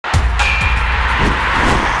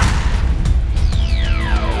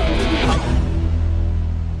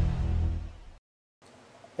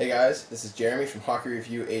Hey guys, this is Jeremy from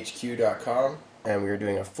HockeyReviewHQ.com, and we are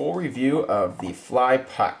doing a full review of the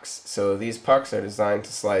Flypucks. So these pucks are designed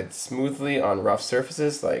to slide smoothly on rough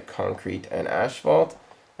surfaces like concrete and asphalt.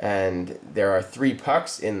 And there are 3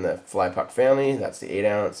 pucks in the Flypuck family. That's the 8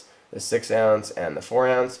 ounce, the 6 ounce, and the 4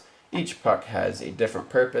 ounce. Each puck has a different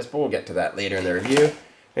purpose, but we'll get to that later in the review.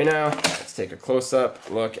 Right now, let's take a close-up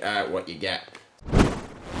look at what you get.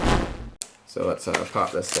 So let's pop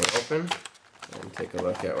this thing open and take a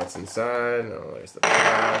look at what's inside. Oh, there's the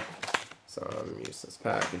pack, some useless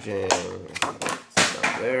packaging,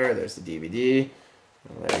 stuff there. There's the DVD.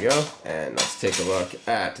 Well, there you go. And let's take a look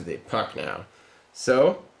at the puck now.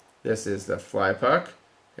 So this is the Flypuck.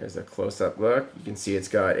 There's a close-up look. You can see it's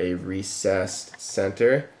got a recessed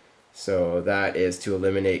center. So that is to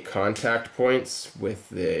eliminate contact points with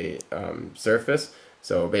the surface.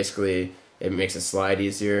 So basically it makes it slide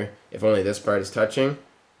easier. If only this part is touching,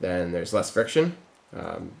 then there's less friction.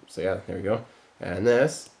 So yeah, there we go. And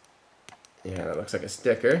this, yeah, that looks like a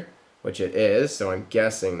sticker, which it is. So I'm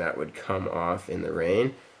guessing that would come off in the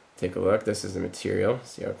rain. Take a look. This is the material.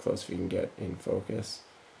 See how close we can get in focus.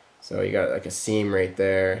 So you got like a seam right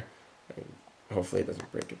there. Hopefully it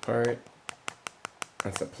doesn't break apart.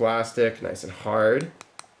 That's the plastic, nice and hard,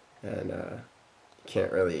 and you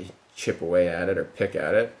can't really chip away at it or pick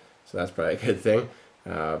at it, so that's probably a good thing.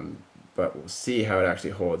 But we'll see how it actually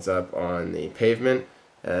holds up on the pavement.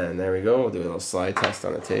 And there we go. We'll do a little slide test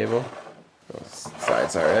on the table.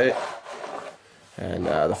 Slide's alright. And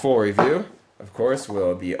the full review, of course,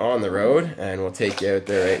 will be on the road, and we'll take you out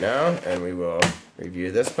there right now, and we will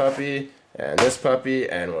review this puppy,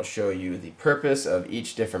 and we'll show you the purpose of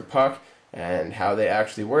each different puck and how they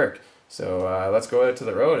actually work. So let's go out to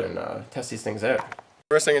the road and test these things out.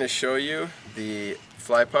 First I'm going to show you the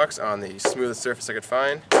Flypucks on the smoothest surface I could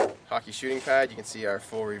find. Hockey shooting pad. You can see our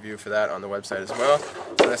full review for that on the website as well.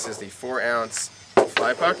 So this is the 4 ounce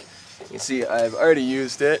Flypuck. You can see I've already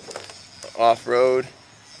used it off-road.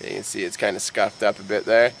 You can see it's kind of scuffed up a bit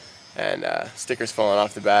there, and stickers falling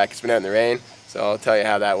off the back. It's been out in the rain, so I'll tell you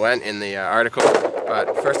how that went in the article.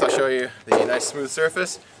 But first I'll show you the nice smooth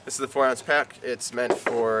surface. This is the 4 ounce pack. It's meant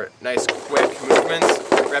for nice quick movements,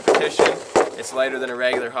 repetition. It's lighter than a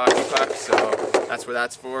regular hockey puck, so that's what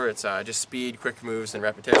that's for. It's just speed, quick moves, and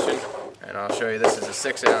repetition. And I'll show you this is a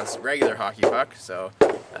 6 ounce regular hockey puck, so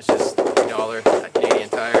that's just $1 at Canadian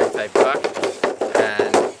Tire type puck.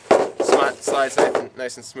 And slides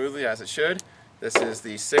nice and smoothly as it should. This is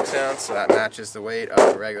the 6 ounce, so that matches the weight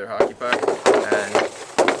of a regular hockey puck. And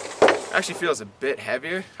actually feels a bit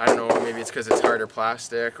heavier. I don't know, maybe it's because it's harder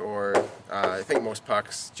plastic, or I think most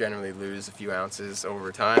pucks generally lose a few ounces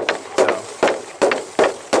over time. So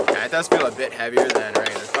yeah, it does feel a bit heavier than a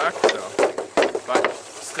regular puck, but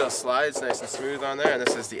still slides nice and smooth on there. And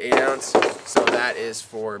this is the 8 ounce, so that is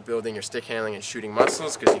for building your stick handling and shooting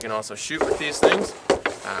muscles, because you can also shoot with these things.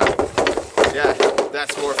 Yeah,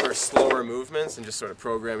 that's more for slower movements and just sort of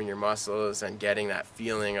programming your muscles and getting that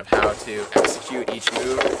feeling of how to execute each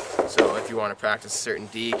move. So if you want to practice a certain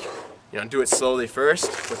deke, do it slowly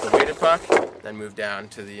first with the weighted puck, then move down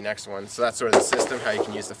to the next one. So that's sort of the system, how you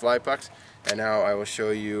can use the Flypucks. And now I will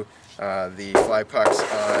show you the Flypucks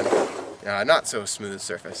on not so smooth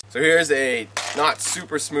surface. So here's a not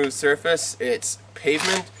super smooth surface. It's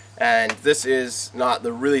pavement. And this is not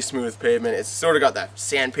the really smooth pavement. It's sort of got that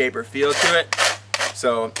sandpaper feel to it.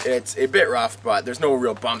 So it's a bit rough, but there's no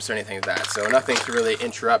real bumps or anything like that. So nothing to really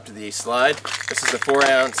interrupt the slide. This is the 4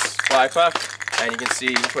 ounce Flypuck, and you can see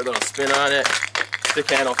you can put a little spin on it,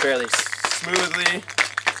 stick handle fairly smoothly,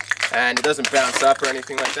 and it doesn't bounce up or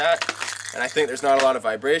anything like that. And I think there's not a lot of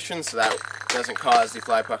vibration, so that doesn't cause the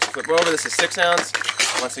Flypucks to flip over. This is 6 ounce.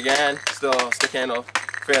 Once again, still stick handle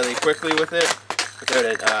fairly quickly with it, without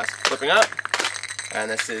it flipping up. And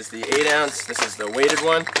this is the 8 ounce. This is the weighted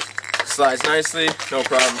one. Slides nicely, no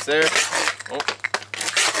problems there. Oh,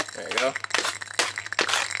 there you go.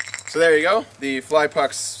 So there you go. The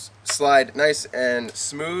Flypucks slide nice and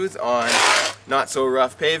smooth on not so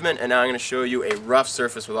rough pavement. And now I'm going to show you a rough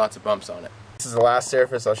surface with lots of bumps on it. This is the last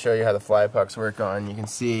surface I'll show you how the Flypucks work on. You can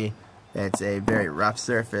see it's a very rough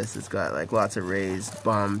surface. It's got like lots of raised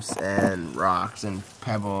bumps and rocks and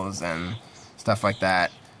pebbles and stuff like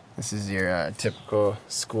that. This is your typical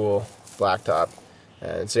school blacktop.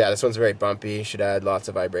 And so yeah, this one's very bumpy, should add lots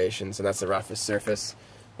of vibrations, and that's the roughest surface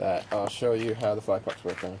that I'll show you how the Flypucks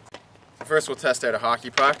work on. So first we'll test out a hockey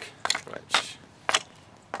puck, which,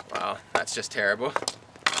 wow, that's just terrible.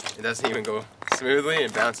 It doesn't even go smoothly,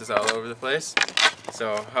 it bounces all over the place.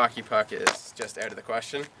 So hockey puck is just out of the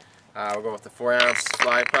question. We'll go with the 4 ounce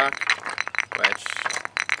Flypuck, which,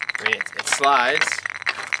 I mean, it slides.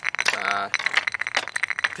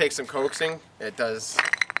 takes some coaxing. It does,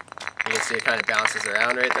 you can see it kind of bounces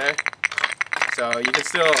around right there. So you can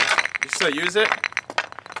still use it.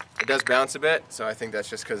 It does bounce a bit, so I think that's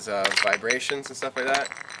just because of vibrations and stuff like that.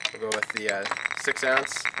 We'll go with the 6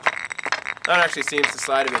 ounce. That actually seems to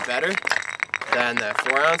slide a bit better than the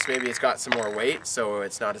 4 ounce. Maybe it's got some more weight, so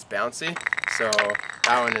it's not as bouncy. So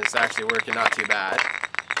that one is actually working not too bad.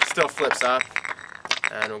 Still flips up,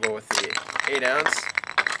 and we'll go with the 8 ounce.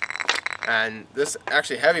 And this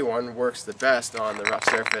actually heavy one works the best on the rough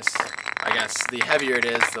surface. I guess the heavier it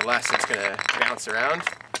is, the less it's going to bounce around.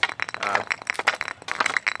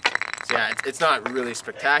 So yeah, it's not really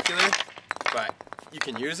spectacular, but you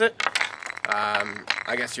can use it.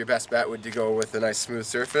 I guess your best bet would to go with a nice smooth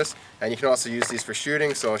surface, and you can also use these for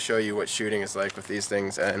shooting, so I'll show you what shooting is like with these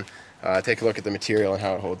things and take a look at the material and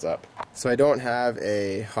how it holds up. So I don't have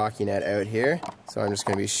a hockey net out here, so I'm just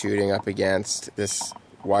going to be shooting up against this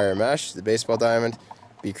wire mesh, the baseball diamond.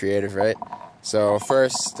 Be creative, right? So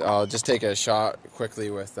first I'll just take a shot quickly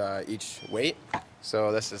with each weight.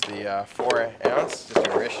 So this is the 4 ounce, just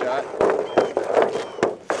a wrist shot.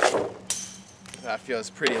 That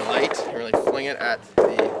feels pretty light. I really fling it at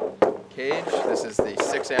the cage. This is the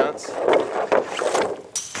 6 ounce.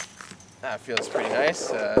 That feels pretty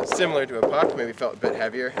nice. Similar to a puck, maybe felt a bit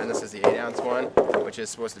heavier. And this is the 8 ounce one, which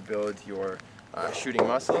is supposed to build your shooting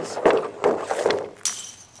muscles.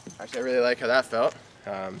 Actually, I really like how that felt.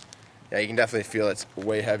 Yeah, you can definitely feel it's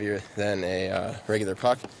way heavier than a regular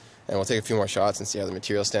puck. And we'll take a few more shots and see how the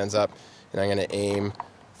material stands up. And I'm going to aim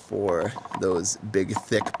for those big,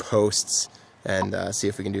 thick posts and see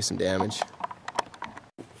if we can do some damage.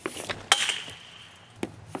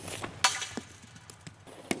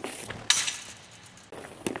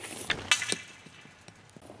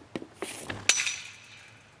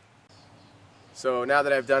 So now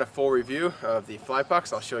that I've done a full review of the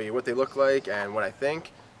Flypucks, I'll show you what they look like and what I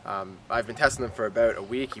think. I've been testing them for about a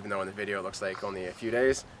week, even though in the video it looks like only a few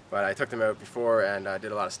days. But I took them out before and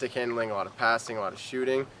did a lot of stick handling, a lot of passing, a lot of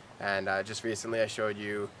shooting. And just recently I showed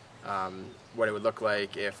you what it would look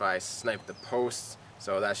like if I sniped the posts.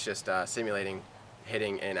 So that's just simulating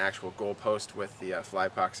hitting an actual goal post with the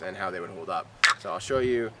Flypucks and how they would hold up. So I'll show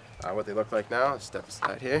you what they look like now. I'll step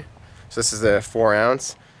aside here. So this is the 4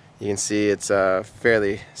 ounce. You can see it's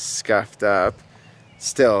fairly scuffed up,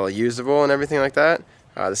 still usable and everything like that.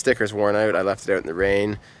 The sticker's worn out. I left it out in the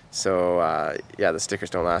rain, so yeah, the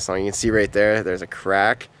stickers don't last long. You can see right there, there's a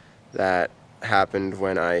crack that happened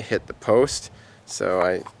when I hit the post. So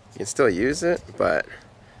you can still use it, but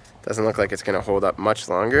it doesn't look like it's going to hold up much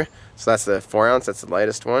longer. So that's the 4 ounce, that's the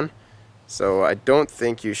lightest one. So I don't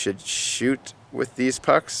think you should shoot with these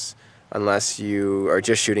pucks unless you are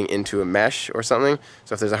just shooting into a mesh or something.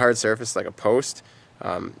 So if there's a hard surface like a post,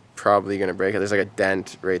 probably going to break it. There's like a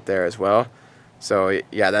dent right there as well. So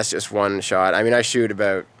yeah, that's just one shot. I mean, I shoot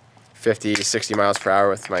about 50, 60 miles per hour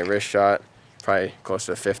with my wrist shot, probably close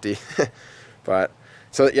to 50. But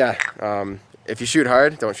so yeah, if you shoot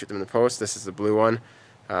hard, don't shoot them in the post. This is the blue one.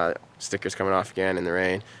 Sticker's coming off again in the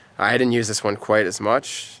rain. I didn't use this one quite as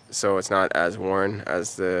much, so it's not as worn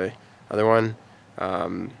as the other one.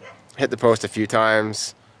 Hit the post a few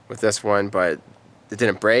times with this one, but it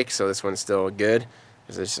didn't break, so this one's still good.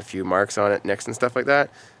 There's just a few marks on it, nicks and stuff like that.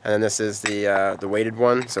 And then this is the weighted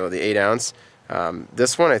one, so the 8 ounce.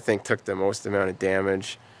 This one I think took the most amount of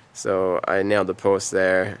damage, so I nailed the post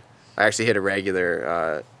there. I actually hit a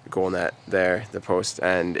regular goal net there, the post,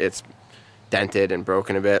 and it's dented and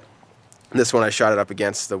broken a bit. This one I shot it up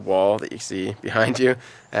against the wall that you see behind you,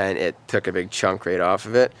 and it took a big chunk right off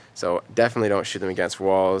of it. So definitely don't shoot them against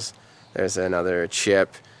walls. There's another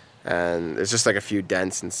chip, and there's just like a few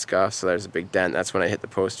dents and scuffs. So there's a big dent. That's when I hit the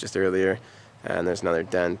post just earlier, and there's another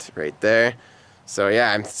dent right there. So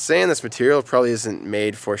yeah, I'm saying this material probably isn't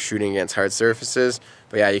made for shooting against hard surfaces,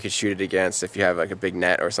 but yeah, you could shoot it against if you have like a big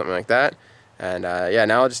net or something like that. And yeah,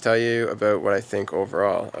 now I'll just tell you about what I think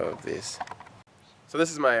overall of these. So this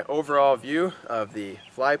is my overall view of the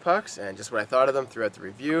Flypucks and just what I thought of them throughout the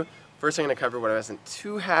review. First I'm going to cover what I wasn't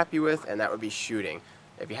too happy with, and that would be shooting.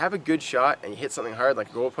 If you have a good shot and you hit something hard like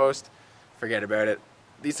a goal post, forget about it.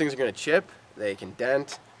 These things are going to chip, they can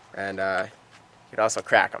dent, and you can also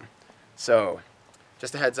crack them. So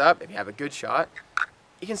just a heads up, if you have a good shot,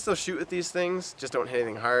 you can still shoot with these things, just don't hit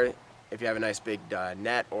anything hard. If you have a nice big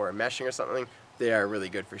net or meshing or something, they are really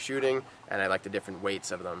good for shooting, and I like the different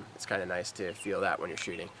weights of them. It's kind of nice to feel that when you're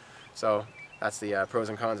shooting. So that's the pros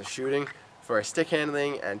and cons of shooting. For stick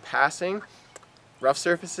handling and passing, rough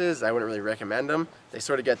surfaces, I wouldn't really recommend them. They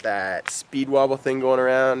sort of get that speed wobble thing going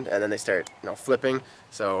around, and then they start, flipping.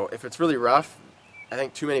 So if it's really rough, I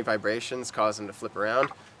think too many vibrations cause them to flip around.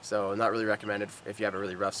 so not really recommended if you have a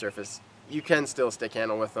really rough surface. You can still stick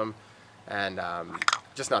handle with them, and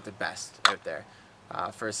just not the best out there.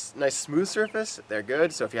 For a nice smooth surface, they're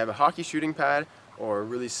good. So if you have a hockey shooting pad or a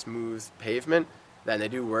really smooth pavement, then they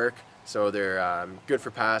do work. So they're good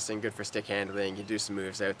for passing, good for stick handling. You can do some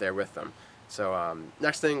moves out there with them. So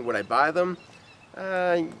next thing, would I buy them?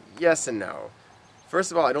 Yes and no.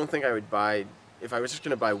 First of all, I don't think I would buy, if I was just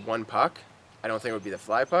going to buy one puck, I don't think it would be the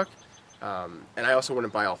Flypuck. And I also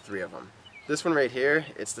wouldn't buy all three of them. This one right here,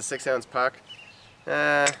 it's the 6-ounce puck.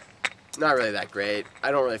 Not really that great.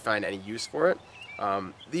 I don't really find any use for it.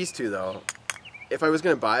 These two though, if I was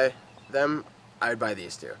going to buy them, I'd buy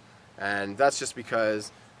these two. And that's just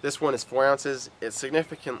because this one is 4 ounces. It's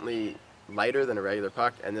significantly lighter than a regular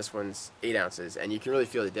puck, and this one's 8 ounces. And you can really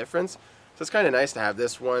feel the difference. So it's kind of nice to have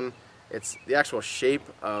this one. It's the actual shape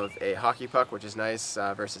of a hockey puck, which is nice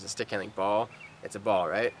versus a stick handling ball. It's a ball,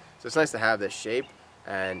 right? So it's nice to have this shape,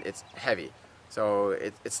 and it's heavy. So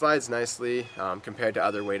it slides nicely compared to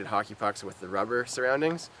other weighted hockey pucks with the rubber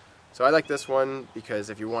surroundings. So I like this one because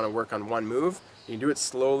if you want to work on one move, you can do it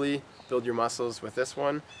slowly, build your muscles with this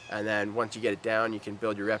one, and then once you get it down, you can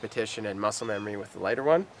build your repetition and muscle memory with the lighter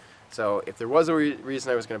one. So if there was a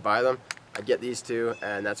reason I was going to buy them, I'd get these two,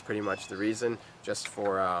 and that's pretty much the reason, just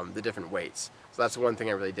for the different weights. So that's the one thing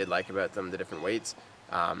I really did like about them, the different weights.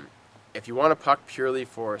 If you want a puck purely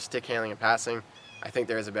for stick handling and passing, I think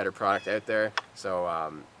there is a better product out there, so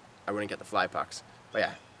I wouldn't get the Flypucks.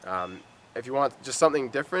 But yeah, if you want just something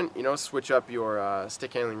different, you know, switch up your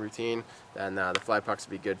stick handling routine, then the Flypucks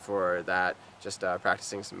would be good for that, just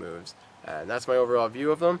practicing some moves. And that's my overall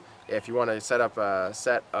view of them. If you want to set up a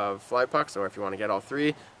set of Flypucks, or if you want to get all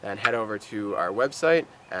three, then head over to our website,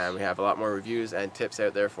 and we have a lot more reviews and tips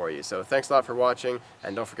out there for you. So thanks a lot for watching,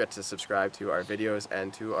 and don't forget to subscribe to our videos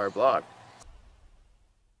and to our blog.